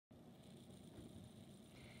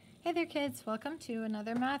Hey there kids, welcome to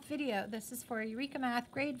another math video. This is for Eureka Math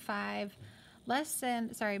grade 5,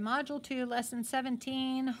 module 2, lesson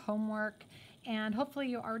 17, homework. And hopefully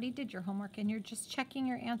you already did your homework and you're just checking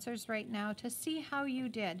your answers right now to see how you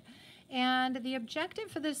did. And the objective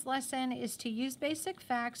for this lesson is to use basic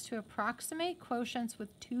facts to approximate quotients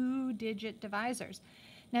with 2-digit divisors.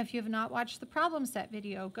 Now, if you have not watched the problem set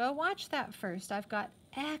video, go watch that first. I've got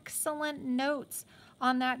excellent notes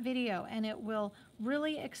on that video, and it will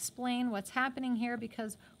really explain what's happening here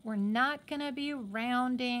because we're not going to be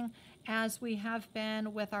rounding as we have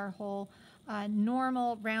been with our whole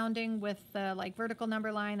normal rounding with the vertical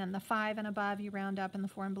number line and the 5 and above, you round up, and the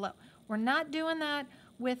 4 and below. We're not doing that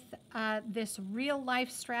with this real life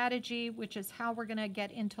strategy, which is how we're going to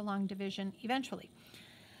get into long division eventually.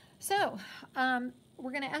 So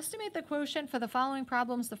we're going to estimate the quotient for the following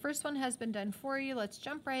problems. The first one has been done for you. Let's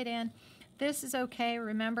jump right in. This is okay.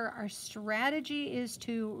 Remember, our strategy is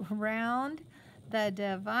to round the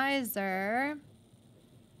divisor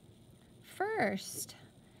first.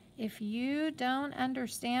 If you don't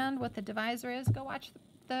understand what the divisor is, go watch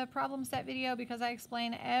the problem set video because I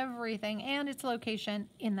explain everything and its location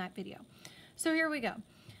in that video. So here we go.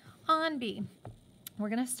 On B, we're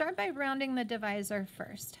going to start by rounding the divisor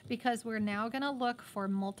first because we're now going to look for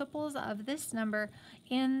multiples of this number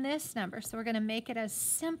in this number. So we're going to make it as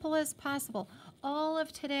simple as possible. All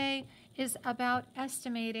of today is about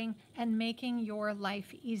estimating and making your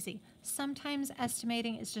life easy. Sometimes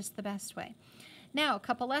estimating is just the best way. Now, a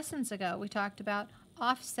couple lessons ago, we talked about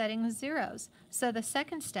offsetting zeros. So the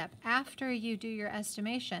second step after you do your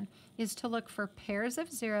estimation is to look for pairs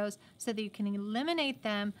of zeros so that you can eliminate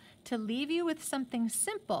them to leave you with something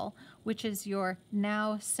simple, which is your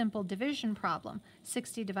now simple division problem,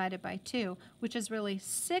 60 divided by 2, which is really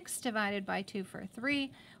 6 divided by 2 for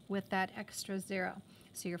 3 with that extra 0.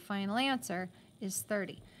 So your final answer is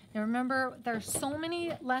 30. Now remember, there are so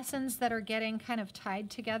many lessons that are getting kind of tied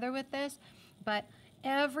together with this, but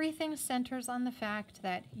everything centers on the fact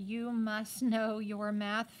that you must know your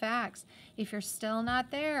math facts. If you're still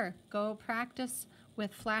not there, go practice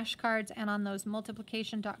with flashcards and on those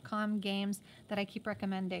multiplication.com games that I keep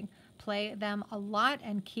recommending. Play them a lot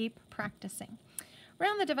and keep practicing.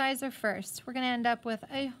 Round the divisor first. We're going to end up with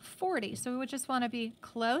a 40. So we would just want to be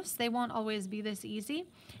close. They won't always be this easy.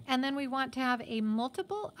 And then we want to have a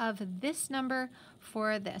multiple of this number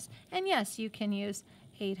for this. And yes, you can use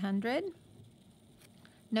 800.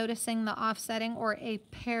 Noticing the offsetting or a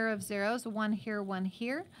pair of zeros, one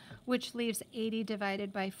here, which leaves 80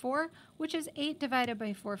 divided by 4, which is 8 divided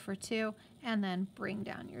by 4 for 2, and then bring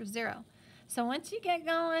down your 0. So once you get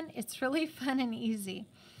going, it's really fun and easy.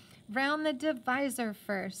 Round the divisor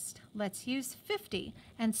first. Let's use 50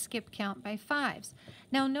 and skip count by 5s.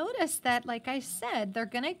 Now notice that, like I said, they're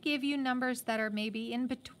going to give you numbers that are maybe in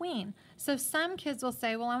between. So some kids will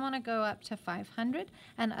say, well, I want to go up to 500,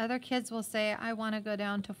 and other kids will say, I want to go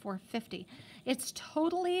down to 450. It's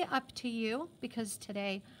totally up to you because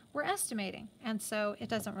today we're estimating, and so it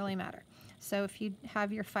doesn't really matter. So if you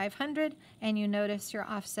have your 500 and you notice you're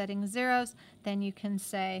offsetting zeros, then you can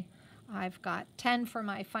say, I've got 10 for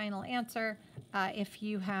my final answer. If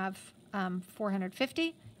you have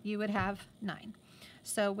 450, you would have 9.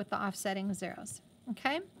 So with the offsetting zeros,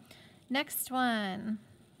 okay? Next one,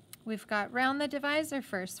 we've got round the divisor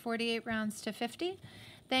first, 48 rounds to 50.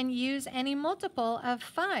 Then use any multiple of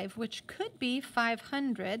 5, which could be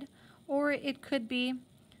 500, or it could be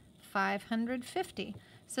 550.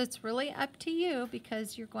 So it's really up to you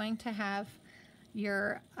because you're going to have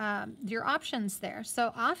your options there.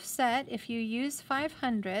 So offset, if you use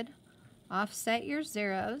 500, offset your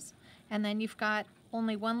zeros, and then you've got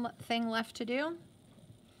only one thing left to do,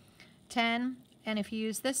 10, and if you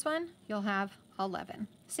use this one, you'll have 11.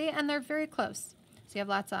 See, and they're very close, so you have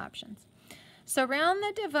lots of options. So round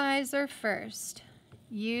the divisor first,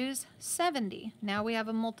 use 70. Now we have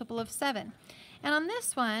a multiple of 7. And on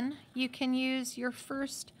this one, you can use your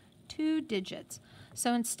first 2 digits.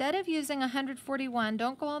 So instead of using 141,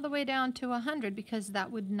 don't go all the way down to 100 because that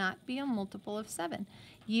would not be a multiple of 7.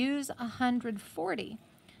 Use 140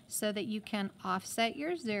 so that you can offset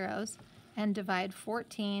your zeros and divide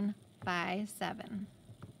 14 by 7.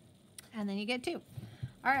 And then you get 2.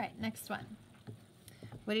 All right, next one.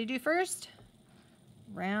 What do you do first?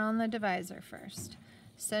 Round the divisor first.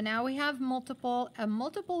 So now we have a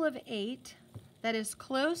multiple of 8 that is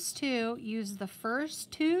close to, use the first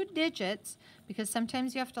 2 digits because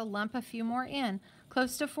sometimes you have to lump a few more in.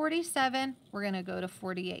 Close to 47, we're going to go to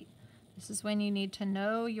 48. This is when you need to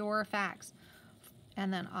know your facts.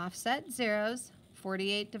 And then offset zeros,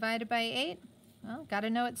 48 divided by 8. Well, got to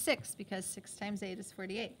know it's 6 because 6 times 8 is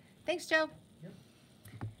 48. Thanks, Joe. Yep.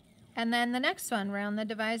 And then the next one, round the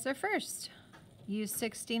divisor first. Use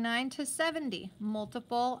 69 to 70,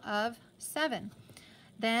 multiple of 7.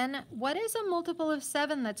 Then what is a multiple of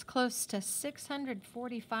 7 that's close to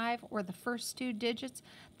 645 or the first 2 digits?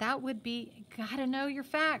 That would be, gotta know your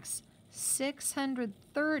facts,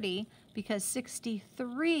 630, because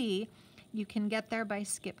 63 you can get there by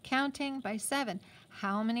skip counting by 7.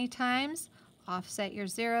 How many times? Offset your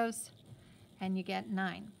zeros and you get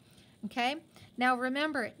 9. Okay, now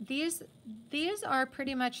remember, these are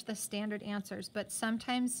pretty much the standard answers, but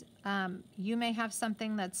sometimes you may have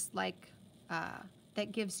something that's like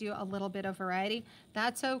that gives you a little bit of variety.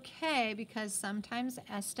 That's okay, because sometimes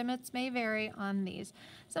estimates may vary on these.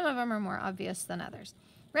 Some of them are more obvious than others.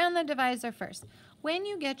 Round the divisor first. When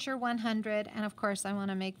you get your 100, and of course I want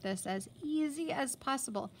to make this as easy as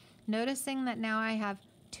possible, noticing that now I have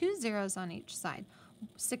 2 zeros on each side.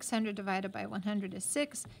 600 divided by 100 is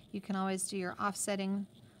 6. You can always do your offsetting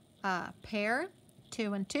pair,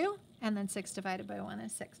 2 and 2, and then 6 divided by 1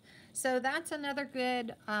 is 6. So that's another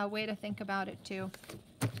good way to think about it too.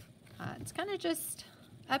 It's kind of just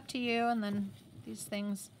up to you, and then these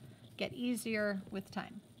things get easier with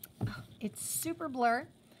time. It's super blur,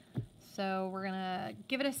 so we're gonna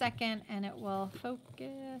give it a second and it will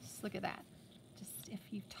focus. Look at that. Just if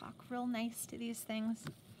you talk real nice to these things,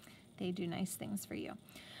 they do nice things for you.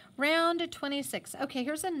 Round 26. Okay,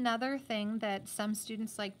 here's another thing that some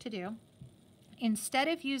students like to do. Instead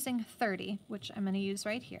of using 30, which I'm going to use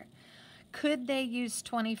right here, could they use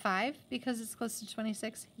 25 because it's close to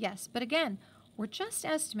 26? Yes, but again, we're just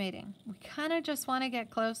estimating. We kind of just want to get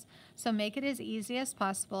close, so make it as easy as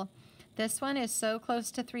possible. This one is so close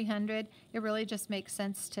to 300, it really just makes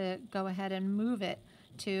sense to go ahead and move it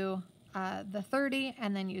to the 30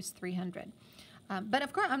 and then use 300. But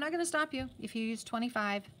of course, I'm not going to stop you if you use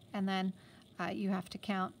 25 and then you have to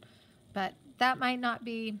count. But that might not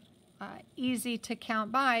be easy to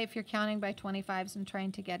count by if you're counting by 25s and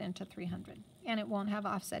trying to get into 300. And it won't have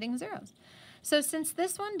offsetting zeros. So since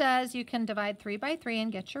this one does, you can divide 3 by 3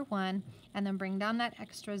 and get your 1, and then bring down that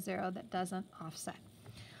extra 0 that doesn't offset.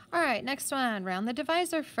 All right, next one, round the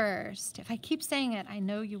divisor first. If I keep saying it, I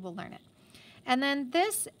know you will learn it. And then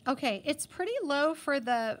this, okay, it's pretty low for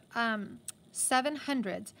the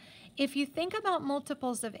 700s. If you think about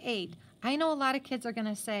multiples of 8, I know a lot of kids are going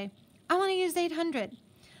to say, I want to use 800.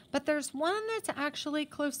 But there's one that's actually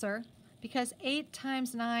closer, because 8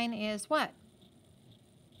 times 9 is what?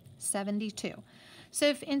 72. So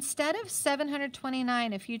if instead of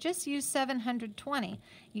 729, if you just use 720,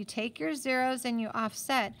 you take your zeros and you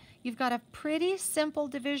offset, you've got a pretty simple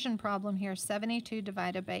division problem here. 72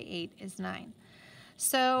 divided by 8 is 9.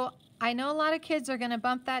 So I know a lot of kids are going to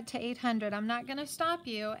bump that to 800. I'm not going to stop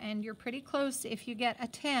you, and you're pretty close if you get a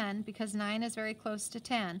 10, because 9 is very close to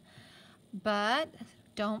 10. But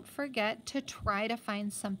don't forget to try to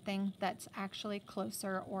find something that's actually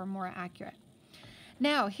closer or more accurate.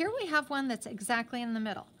 Now, here we have one that's exactly in the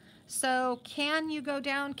middle. So can you go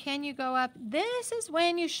down? Can you go up? This is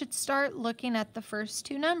when you should start looking at the first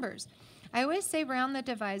 2 numbers. I always say round the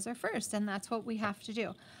divisor first, and that's what we have to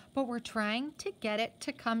do. But we're trying to get it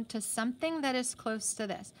to come to something that is close to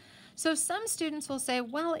this. So some students will say,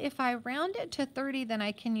 well, if I round it to 30, then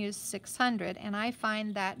I can use 600, and I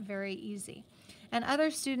find that very easy. And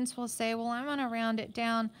other students will say, well, I want to round it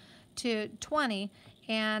down to 20,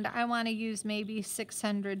 and I want to use maybe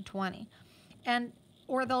 620.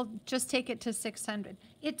 Or they'll just take it to 600.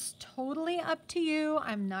 It's totally up to you.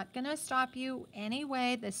 I'm not going to stop you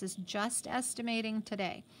anyway. This is just estimating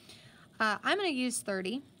today. I'm going to use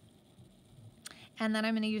 30, and then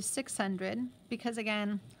I'm going to use 600, because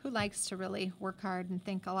again, who likes to really work hard and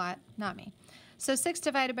think a lot? Not me. So 6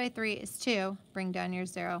 divided by 3 is 2. Bring down your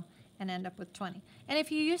 0 and end up with 20. And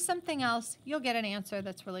if you use something else, you'll get an answer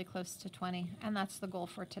that's really close to 20, and that's the goal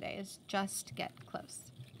for today, is just get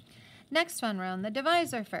close. Next one, round the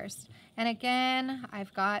divisor first. And again,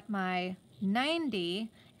 I've got my 90,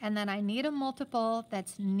 and then I need a multiple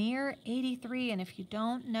that's near 83. And if you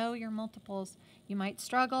don't know your multiples, you might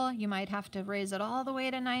struggle. You might have to raise it all the way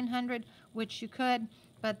to 900, which you could,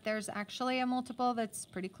 but there's actually a multiple that's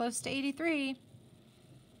pretty close to 83,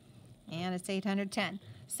 and it's 810.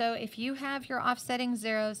 So if you have your offsetting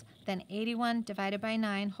zeros, then 81 divided by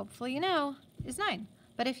 9, hopefully you know, is 9.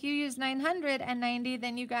 But if you use 990,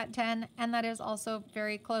 then you got 10, and that is also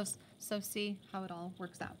very close. So see how it all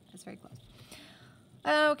works out. It's very close.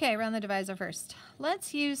 Okay, round the divisor first.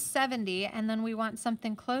 Let's use 70, and then we want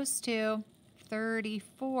something close to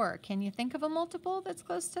 34. Can you think of a multiple that's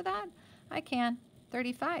close to that? I can.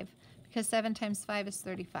 35, because 7 times 5 is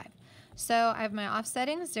 35. So I have my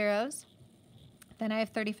offsetting zeros. Then I have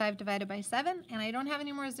 35 divided by 7, and I don't have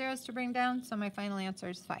any more zeros to bring down, so my final answer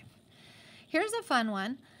is 5. Here's a fun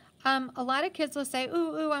one. A lot of kids will say,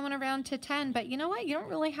 ooh, I want to round to 10, but you know what? You don't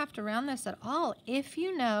really have to round this at all if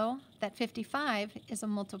you know that 55 is a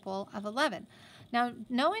multiple of 11. Now,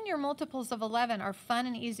 knowing your multiples of 11 are fun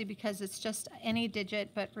and easy because it's just any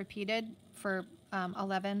digit but repeated for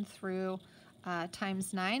 11 through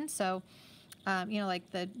times 9. So,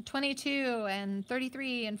 like the 22 and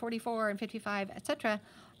 33 and 44 and 55, etc.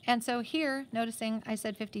 And so here, noticing I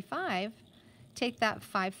said 55, take that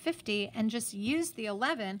 550 and just use the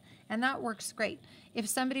 11, and that works great. If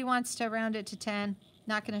somebody wants to round it to 10,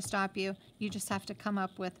 not going to stop you. You just have to come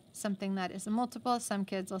up with something that is a multiple. Some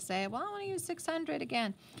kids will say, well, I want to use 600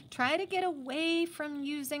 again. Try to get away from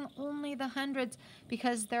using only the hundreds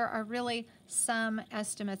because there are really some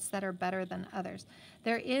estimates that are better than others.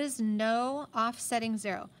 There is no offsetting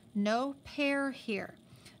zero, no pair here.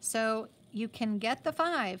 So you can get the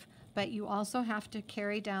 5, but you also have to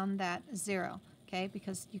carry down that 0, okay,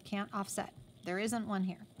 because you can't offset. There isn't one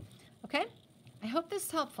here, okay? I hope this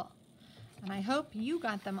is helpful, and I hope you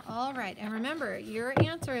got them all right. And remember, your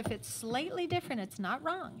answer, if it's slightly different, it's not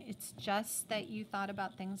wrong. It's just that you thought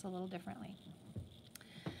about things a little differently.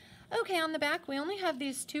 Okay, on the back, we only have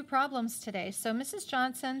these 2 problems today. So Mrs.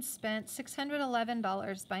 Johnson spent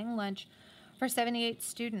 $611 buying lunch for 78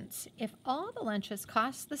 students. If all the lunches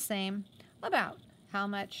cost the same, about how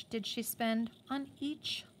much did she spend on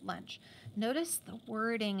each lunch? Notice the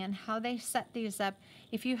wording and how they set these up.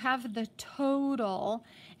 If you have the total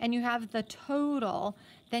and you have the total,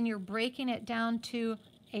 then you're breaking it down to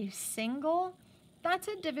a single. That's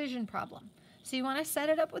a division problem. So you want to set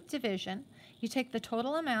it up with division. You take the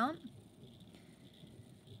total amount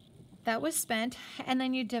that was spent, and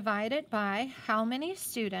then you divide it by how many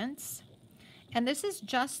students. And this is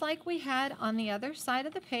just like we had on the other side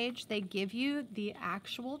of the page. They give you the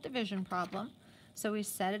actual division problem. So we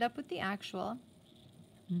set it up with the actual.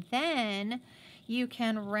 Then you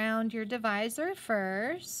can round your divisor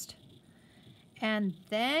first. And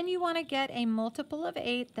then you want to get a multiple of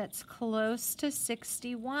 8 that's close to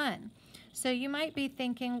 61. So you might be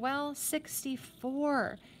thinking, well,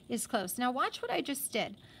 64 is close. Now watch what I just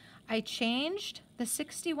did. I changed the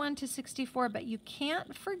 61 to 64, but you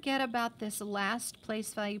can't forget about this last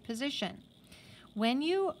place value position. When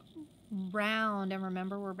you round, and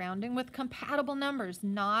remember we're rounding with compatible numbers,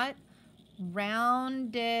 not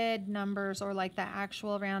rounded numbers or like the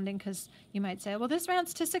actual rounding, because you might say, well, this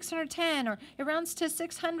rounds to 610 or it rounds to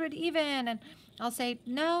 600 even. And I'll say,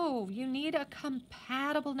 no, you need a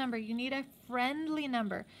compatible number. You need a friendly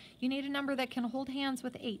number. You need a number that can hold hands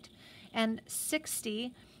with 8. And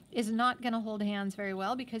 60 is not going to hold hands very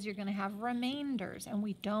well because you're going to have remainders, and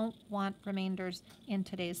we don't want remainders in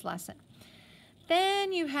today's lesson.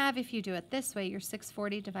 Then you have, if you do it this way, your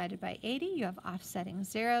 640 divided by 80, you have offsetting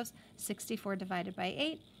zeros, 64 divided by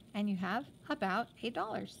 8, and you have about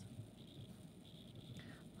 $8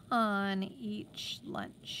 on each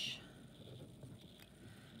lunch.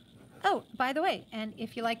 Oh, by the way, and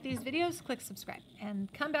if you like these videos, click subscribe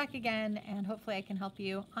and come back again, and hopefully I can help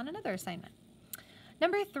you on another assignment.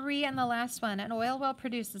 Number 3 and the last one, an oil well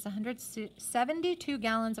produces 172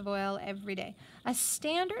 gallons of oil every day. A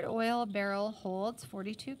standard oil barrel holds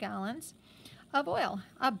 42 gallons of oil.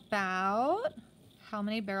 About how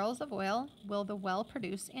many barrels of oil will the well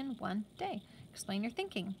produce in one day? Explain your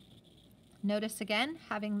thinking. Notice again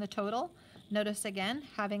having the total. Notice again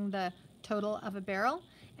having the total of a barrel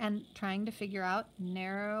and trying to figure out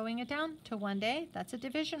narrowing it down to one day. That's a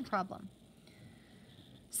division problem.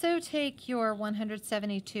 So take your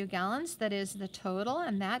 172 gallons, that is the total,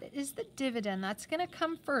 and that is the dividend. That's going to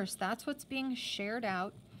come first. That's what's being shared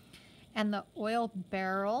out. And the oil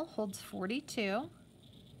barrel holds 42.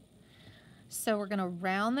 So we're going to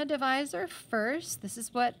round the divisor first. This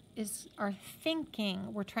is what is our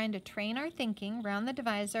thinking. We're trying to train our thinking, round the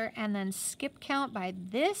divisor, and then skip count by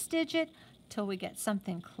this digit till we get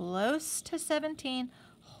something close to 17.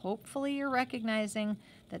 Hopefully you're recognizing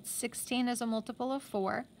that 16 is a multiple of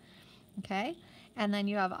 4, okay? And then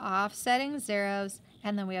you have offsetting zeros,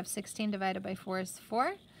 and then we have 16 divided by 4 is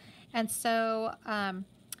 4. And so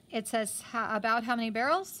it says about how many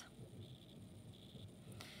barrels?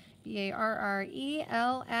 B-A-R-R-E-L-S,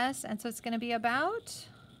 and so it's going to be about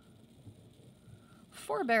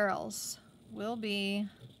 4 barrels will be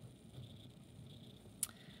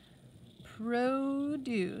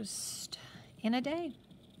produced in a day.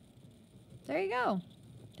 There you go.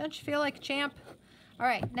 Don't you feel like a champ? All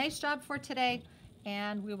right, nice job for today,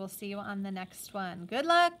 and we will see you on the next one. Good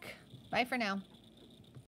luck. Bye for now.